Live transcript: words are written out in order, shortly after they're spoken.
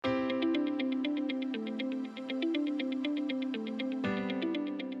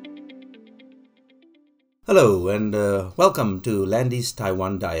Hello and welcome to Landy's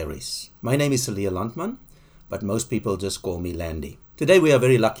Taiwan Diaries. My name is Celia Landman, but most people just call me Landy. Today we are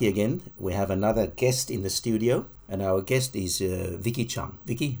very lucky again. We have another guest in the studio, and our guest is Vicky Chang.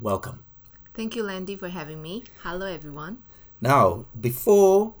 Vicky, welcome. Thank you, Landy, for having me. Hello, everyone. Now,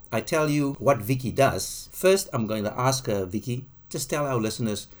 before I tell you what Vicky does, first I'm going to ask Vicky, just tell our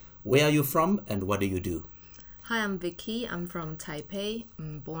listeners, where are you from and what do you do? Hi, I'm Vicky. I'm from Taipei.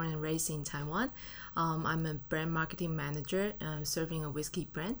 I'm born and raised in Taiwan. I'm a brand marketing manager serving a whiskey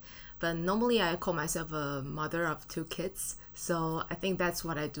brand. But normally I call myself a mother of two kids. So I think that's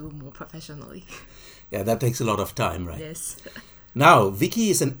what I do more professionally. Yeah, that takes a lot of time, right? Yes. Now, Vicky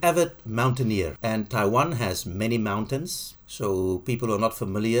is an avid mountaineer, and Taiwan has many mountains. So people who are not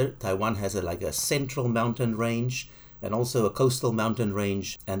familiar, Taiwan has a central mountain range and also a coastal mountain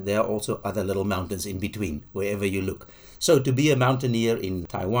range, and there are also other little mountains in between, wherever you look. So to be a mountaineer in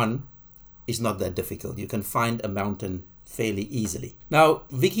Taiwan is not that difficult. You can find a mountain fairly easily. Now,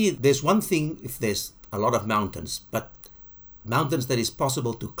 Vicky, there's one thing if there's a lot of mountains, but mountains that is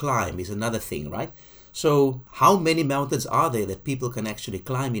possible to climb is another thing, right? So how many mountains are there that people can actually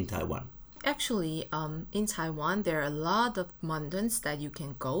climb in Taiwan? Actually, in Taiwan, there are a lot of mountains that you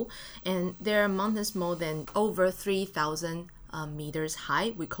can go, and there are mountains more than over 3,000 meters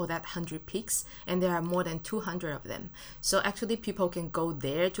high. We call that 100 peaks, and there are more than 200 of them. So actually, people can go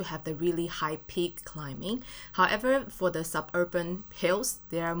there to have the really high peak climbing. However, for the suburban hills,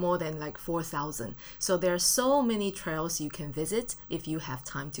 there are more than like 4,000. So there are so many trails you can visit if you have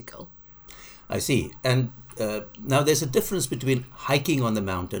time to go. I see. And now there's a difference between hiking on the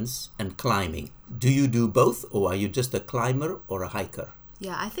mountains and climbing. Do you do both, or are you just a climber or a hiker?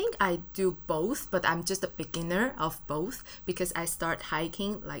 Yeah, I think I do both, but I'm just a beginner of both because I started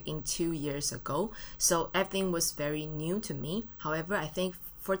hiking like in 2 years ago. So everything was very new to me. However, I think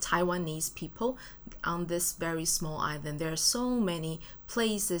for Taiwanese people on this very small island, there are so many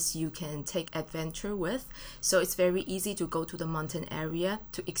places you can take adventure with. So it's very easy to go to the mountain area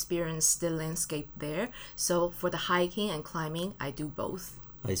to experience the landscape there. So for the hiking and climbing, I do both.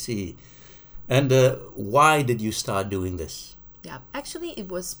 I see. And why did you start doing this? Yeah, actually, it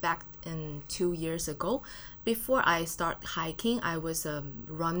was back in 2 years ago. Before I start hiking, I was a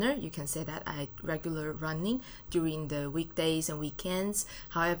runner. You can say that I regular running during the weekdays and weekends.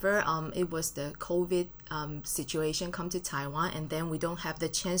 However, it was the COVID situation come to Taiwan, and then we don't have the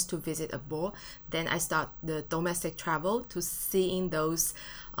chance to visit abroad. Then I start the domestic travel to seeing those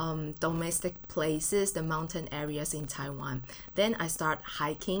domestic places, the mountain areas in Taiwan. Then I start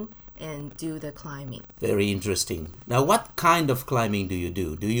hiking and do the climbing. Very interesting. Now, what kind of climbing do you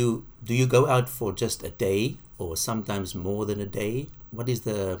do? Do you go out for just a day or sometimes more than a day? What is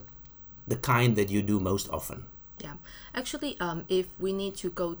the kind that you do most often? Yeah, actually, if we need to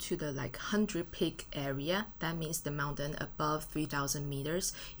go to the like 100 peak area, that means the mountain above 3,000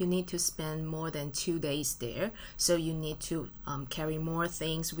 meters, you need to spend more than 2 days there. So you need to carry more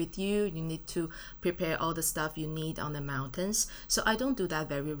things with you. You need to prepare all the stuff you need on the mountains. So I don't do that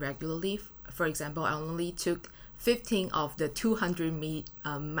very regularly. For example, I only took 15 of the 200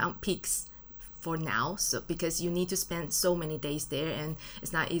 mount peaks for now, so because you need to spend so many days there and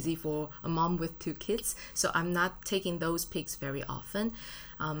it's not easy for a mom with two kids, so I'm not taking those peaks very often.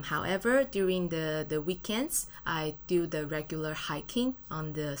 However, during the weekends, I do the regular hiking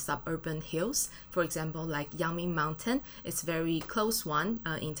on the suburban hills. For example, like Yangming Mountain, it's very close one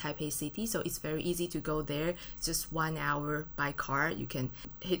in Taipei City, so it's very easy to go there. It's just 1 hour by car. You can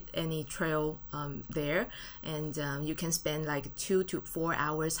hit any trail there, and you can spend like 2 to 4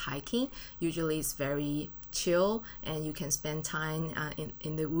 hours hiking. Usually, it's very chill, and you can spend time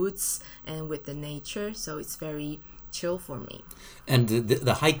in the woods and with the nature. So it's very chill for me. And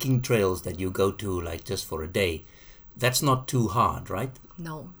the hiking trails that you go to, like just for a day, that's not too hard, right?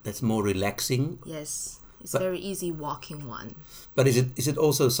 No. That's more relaxing. Yes. It's But- very easy walking one. But is it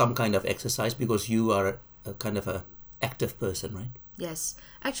also some kind of exercise because you are a kind of a active person, right? Yes.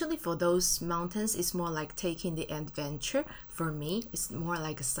 Actually, for those mountains, it's more like taking the adventure. For me, it's more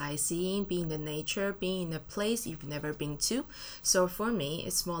like sightseeing, being in the nature, being in a place you've never been to. So for me,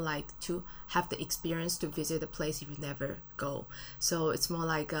 it's more like to have the experience to visit a place you've never go. So it's more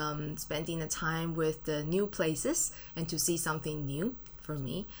like spending the time with the new places and to see something new for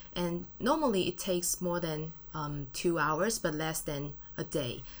me. And normally it takes more than 2 hours, but less than a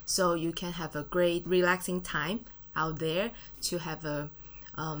day. So you can have a great relaxing time out there to have a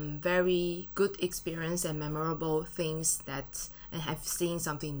very good experience and memorable things that and have seen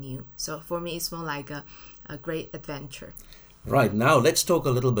something new. So for me, it's more like a great adventure. Right, now let's talk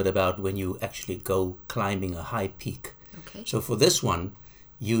a little bit about when you actually go climbing a high peak. Okay. So for this one,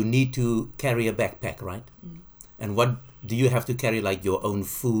 you need to carry a backpack, right? And what do you have to carry, like your own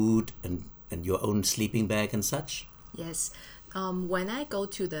food and your own sleeping bag and such? Yes. When I go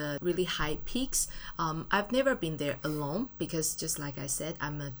to the really high peaks, I've never been there alone because just like I said,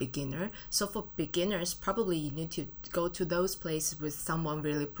 I'm a beginner. So for beginners, probably you need to go to those places with someone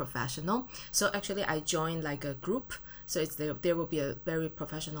really professional. So actually I joined like a group. So there will be a very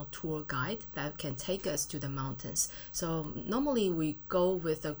professional tour guide that can take us to the mountains. So normally we go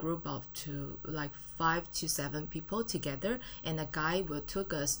with a group of like 5 to 7 people together, and a guide will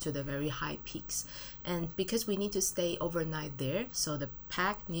take us to the very high peaks. And because we need to stay overnight there, so the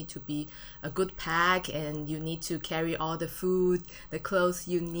pack need to be a good pack, and you need to carry all the food, the clothes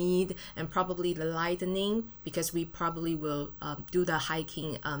you need, and probably the lightning, because we probably will do the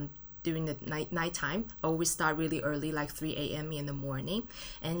hiking during the nighttime, or we start really early, like 3 a.m. in the morning,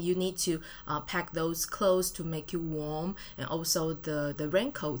 and you need to pack those clothes to make you warm, and also the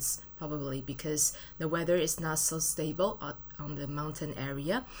raincoats probably, because the weather is not so stable on the mountain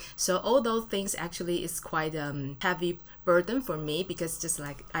area. So all those things actually is quite heavy burden for me, because just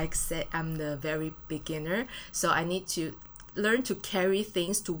like I said, I'm the very beginner, so I need to learn to carry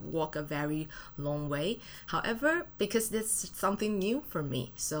things to walk a very long way. However, because this is something new for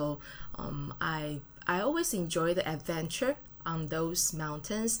me, so I always enjoy the adventure on those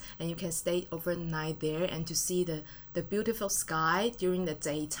mountains, and you can stay overnight there and to see the beautiful sky during the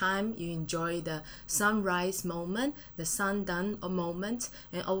daytime. You enjoy the sunrise moment, the sundown moment,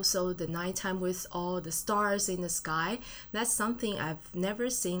 and also the nighttime with all the stars in the sky. That's something I've never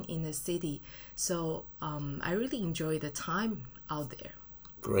seen in the city. So I really enjoy the time out there.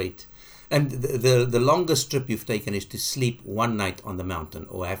 Great. And the longest trip you've taken is to sleep one night on the mountain,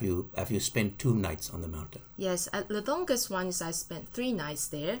 or have you spent 2 nights on the mountain? Yes, the longest one is I spent 3 nights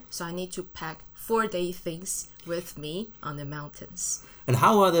there, so I need to pack 4-day things with me on the mountains. And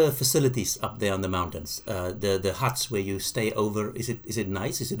how are the facilities up there on the mountains? The huts where you stay over, is it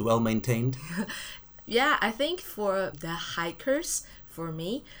nice? Is it well maintained? Yeah, I think for the hikers, for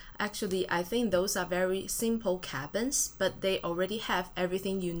me, actually, I think those are very simple cabins, but they already have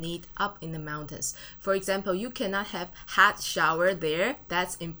everything you need up in the mountains. For example, you cannot have hot shower there.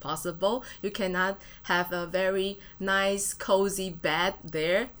 That's impossible. You cannot have a very nice, cozy bed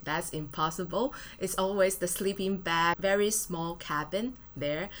there. That's impossible. It's always the sleeping bag, very small cabin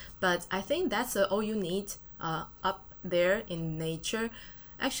there. But I think that's all you need up there in nature.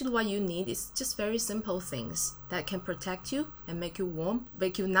 Actually, what you need is just very simple things that can protect you and make you warm,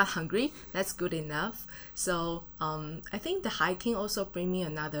 make you not hungry. That's good enough. So I think the hiking also bring me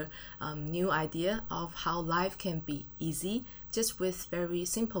another new idea of how life can be easy just with very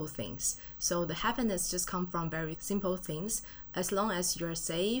simple things. So the happiness just comes from very simple things. As long as you're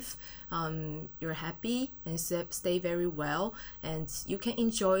safe, you're happy and stay very well, and you can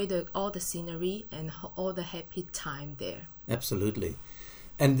enjoy all the scenery and all the happy time there. Absolutely.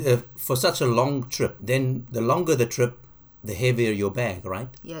 And for such a long trip, then the longer the trip, the heavier your bag, right?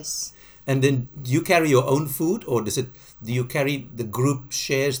 Yes. And then do you carry your own food, or do you carry, the group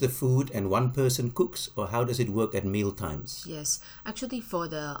shares the food and one person cooks, or how does it work at meal times? Yes. Actually, for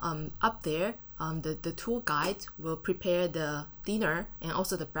the up there, the tour guide will prepare the dinner and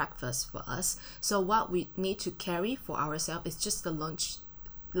also the breakfast for us. So what we need to carry for ourselves is just the lunch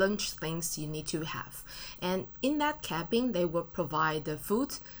things you need to have, and in that cabin they will provide the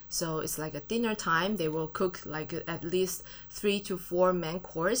food. So it's like a dinner time. They will cook like at least 3 to 4 main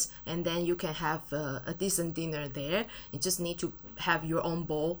course, and then you can have a decent dinner there. You just need to have your own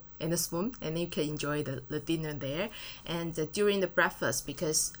bowl and a spoon, and then you can enjoy the dinner there. And during the breakfast,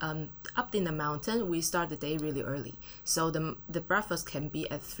 because up in the mountain we start the day really early, so the breakfast can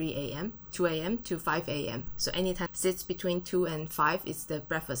be at 3 a.m., 2 a.m. to 5 a.m. So anytime sits between 2 and 5 is the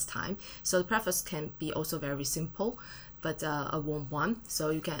breakfast time. So the breakfast can be also very simple, but a warm one.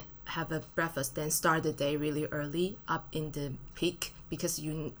 So you can have a breakfast, then start the day really early up in the peak, because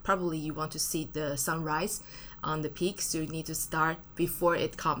you want to see the sunrise on the peak, so you need to start before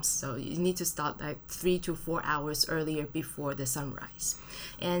it comes. So you need to start like 3 to 4 hours earlier before the sunrise.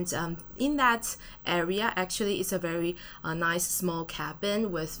 And in that area, actually, it's a very nice small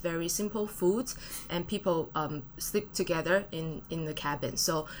cabin with very simple food, and people sleep together in the cabin.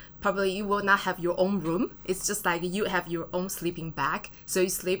 So probably you will not have your own room. It's just like you have your own sleeping bag. So you're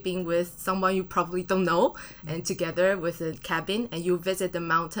sleeping with someone you probably don't know, and together with a cabin, and you visit the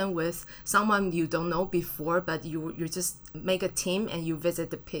mountain with someone you don't know before, but you just make a team and you visit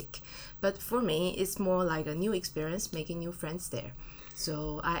the peak. But for me, it's more like a new experience, making new friends there.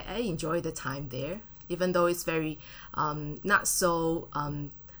 So I enjoy the time there, even though it's very not so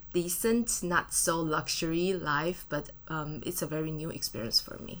decent, not so luxury life, but it's a very new experience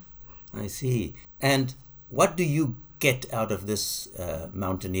for me. I see. And what do you get out of this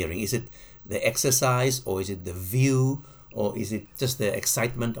mountaineering? Is it the exercise, or is it the view, or is it just the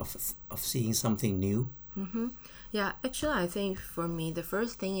excitement of seeing something new? Yeah, actually, I think for me, the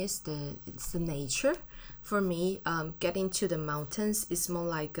first thing is it's the nature. For me, getting to the mountains is more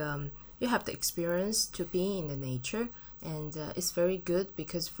like you have the experience to be in the nature, and it's very good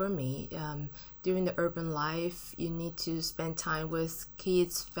because for me, during the urban life, you need to spend time with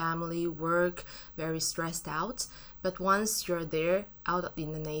kids, family, work, very stressed out. But once you're there, out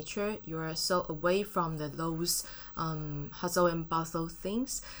in the nature, you're so away from those hustle and bustle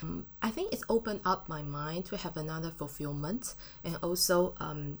things. I think it's opened up my mind to have another fulfillment, and also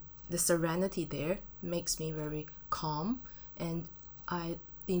the serenity there makes me very calm, and I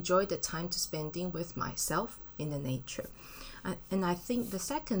enjoy the time to spending with myself in the nature. And I think the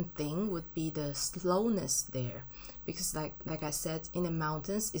second thing would be the slowness there, because like I said, in the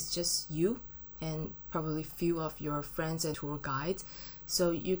mountains, it's just you and probably few of your friends and tour guides,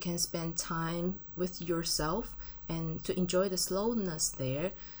 so you can spend time with yourself and to enjoy the slowness there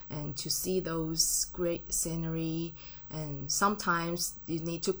and to see those great scenery. And sometimes you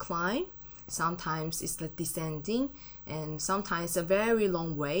need to climb, sometimes it's the descending, and sometimes a very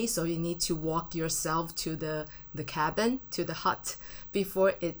long way, so you need to walk yourself to the cabin, to the hut,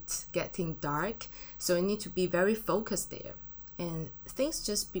 before it's getting dark, so you need to be very focused there, and things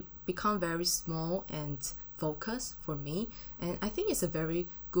just become very small and focused for me. And I think it's a very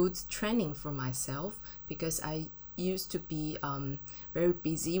good training for myself, because I used to be very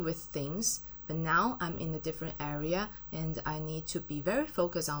busy with things, but now I'm in a different area and I need to be very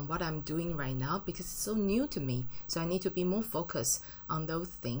focused on what I'm doing right now because it's so new to me. So I need to be more focused on those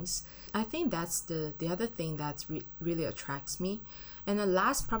things. I think that's the other thing that really attracts me. And the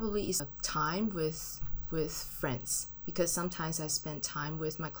last probably is time with friends, because sometimes I spend time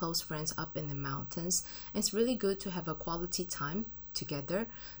with my close friends up in the mountains. It's really good to have a quality time together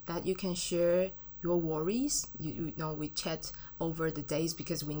that you can share your worries. You know, we chat over the days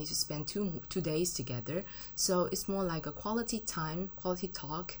because we need to spend two days together. So it's more like a quality time, quality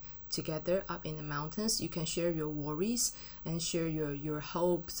talk together up in the mountains. You can share your worries and share your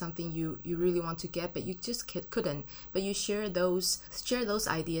hope, something you really want to get but you just couldn't, but you share those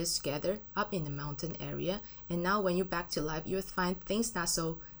ideas together up in the mountain area. And now when you're back to life, you find things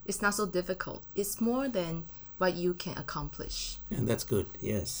it's not so difficult. It's more than what you can accomplish. And that's good,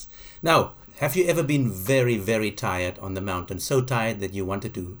 yes. Now, have you ever been very, very tired on the mountain, so tired that you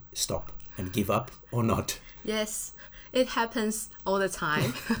wanted to stop and give up, or not? Yes, it happens all the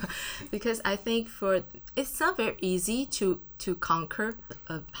time because I think it's not very easy to conquer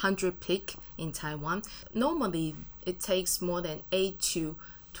 100 peak in Taiwan. Normally, it takes more than 8 to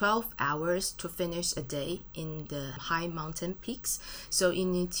 12 hours to finish a day in the high mountain peaks. So you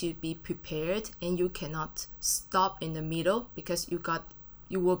need to be prepared, and you cannot stop in the middle because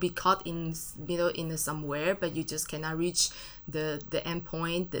you will be caught in middle in somewhere, but you just cannot reach the end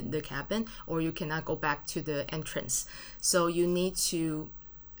point, the cabin, or you cannot go back to the entrance. So you need to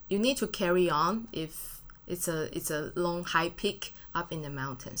carry on if it's a long high peak up in the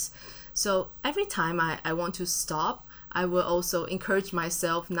mountains. So every time I want to stop, I will also encourage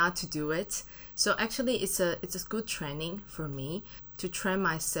myself not to do it. So actually it's a good training for me to train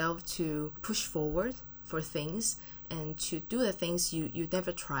myself to push forward for things and to do the things you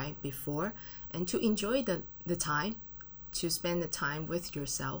never tried before, and to enjoy the time, to spend the time with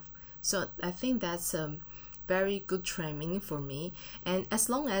yourself. So I think that's a very good training for me. And as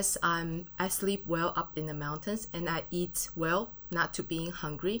long as I sleep well up in the mountains and I eat well, not to being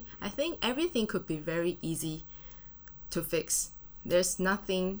hungry, I think everything could be very easy to fix. There's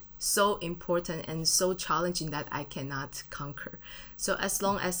nothing so important and so challenging that I cannot conquer. So as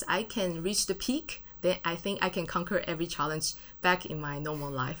long as I can reach the peak, then I think I can conquer every challenge back in my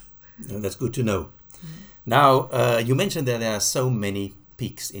normal life. That's good to know. Now, you mentioned that there are so many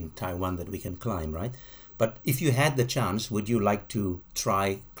peaks in Taiwan that we can climb, right? But if you had the chance, would you like to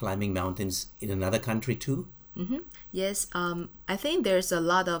try climbing mountains in another country too? Yes, I think there's a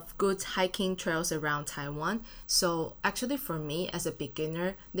lot of good hiking trails around Taiwan. So actually for me as a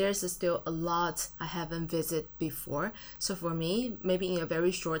beginner, there's still a lot I haven't visited before. So for me, maybe in a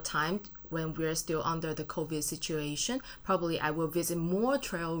very short time, when we're still under the COVID situation, probably I will visit more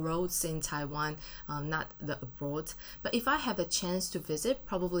trail roads in Taiwan, not the abroad. But if I have a chance to visit,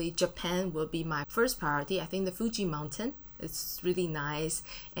 probably Japan will be my first priority. I think the Fuji Mountain, It's really nice.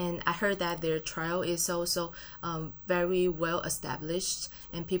 And I heard that their trail is also very well established,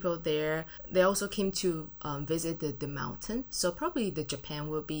 and people there, they also came to visit the mountain. So probably the Japan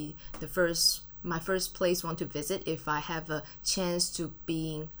will be my first place want to visit if I have a chance to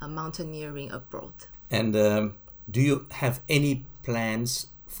being a mountaineering abroad. And do you have any plans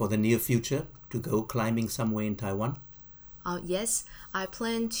for the near future to go climbing somewhere in Taiwan? Yes, I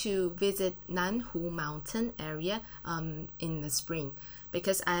plan to visit Nanhu Mountain area in the spring,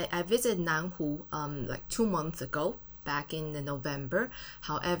 because I visited Nanhu like 2 months ago, back in the November.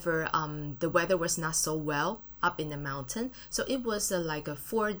 However, the weather was not so well up in the mountain, so it was like a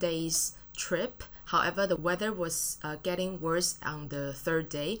 4 days trip. However, the weather was getting worse on the third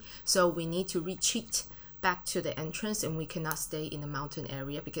day, so we need to retreat back to the entrance, and we cannot stay in the mountain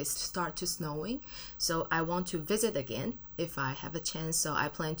area because it started to snowing. So I want to visit again if I have a chance, so I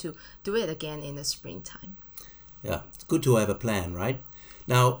plan to do it again in the springtime. Yeah, it's good to have a plan, right?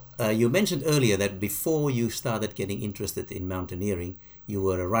 Now, you mentioned earlier that before you started getting interested in mountaineering, you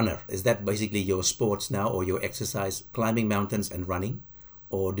were a runner. Is that basically your sports now, or your exercise, climbing mountains and running?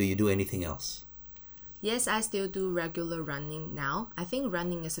 Or do you do anything else? Yes, I still do regular running now. I think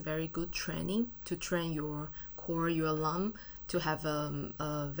running is a very good training to train your core, your lung, to have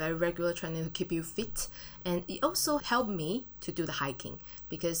a very regular training to keep you fit. And it also helped me to do the hiking,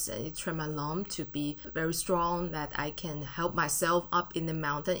 because it trained my lung to be very strong, that I can help myself up in the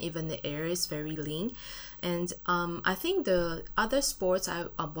mountain, even the air is very lean. And I think the other sports I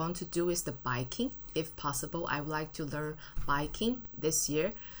want to do is the biking. If possible, I would like to learn biking this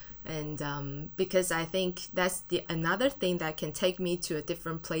year. And because I think that's another thing that can take me to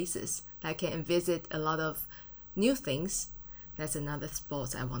different places, that I can visit a lot of new things. That's another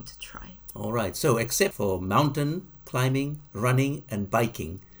sport I want to try. All right. So except for mountain climbing, running, and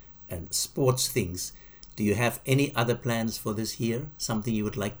biking, and sports things, do you have any other plans for this year? Something you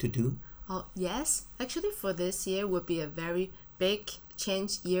would like to do? Oh, yes. Actually, for this year would be a very big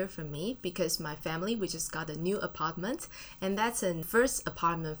change year for me, because my family, we just got a new apartment, and that's a first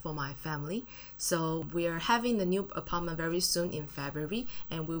apartment for my family. So we are having the new apartment very soon in February,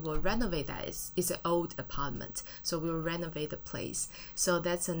 and we will renovate that. It's an old apartment, so we will renovate the place. So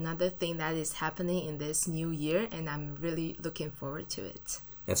that's another thing that is happening in this new year, and I'm really looking forward to it.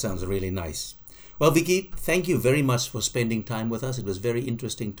 That sounds really nice. Well, Vicky, thank you very much for spending time with us. It was very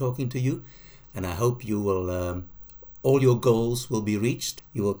interesting talking to you, and I hope you will all your goals will be reached.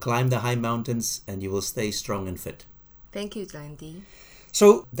 You will climb the high mountains, and you will stay strong and fit. Thank you, Andy.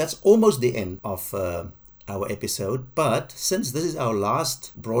 So that's almost the end of our episode. But since this is our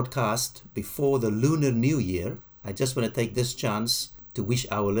last broadcast before the Lunar New Year, I just want to take this chance to wish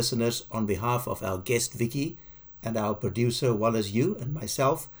our listeners, on behalf of our guest Vicky and our producer Wallace Yu and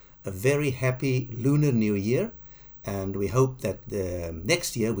myself, a very happy Lunar New Year. And we hope that the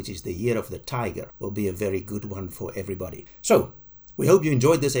next year, which is the Year of the Tiger, will be a very good one for everybody. So, we hope you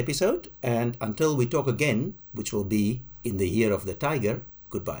enjoyed this episode. And until we talk again, which will be in the Year of the Tiger,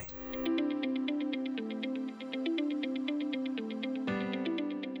 goodbye.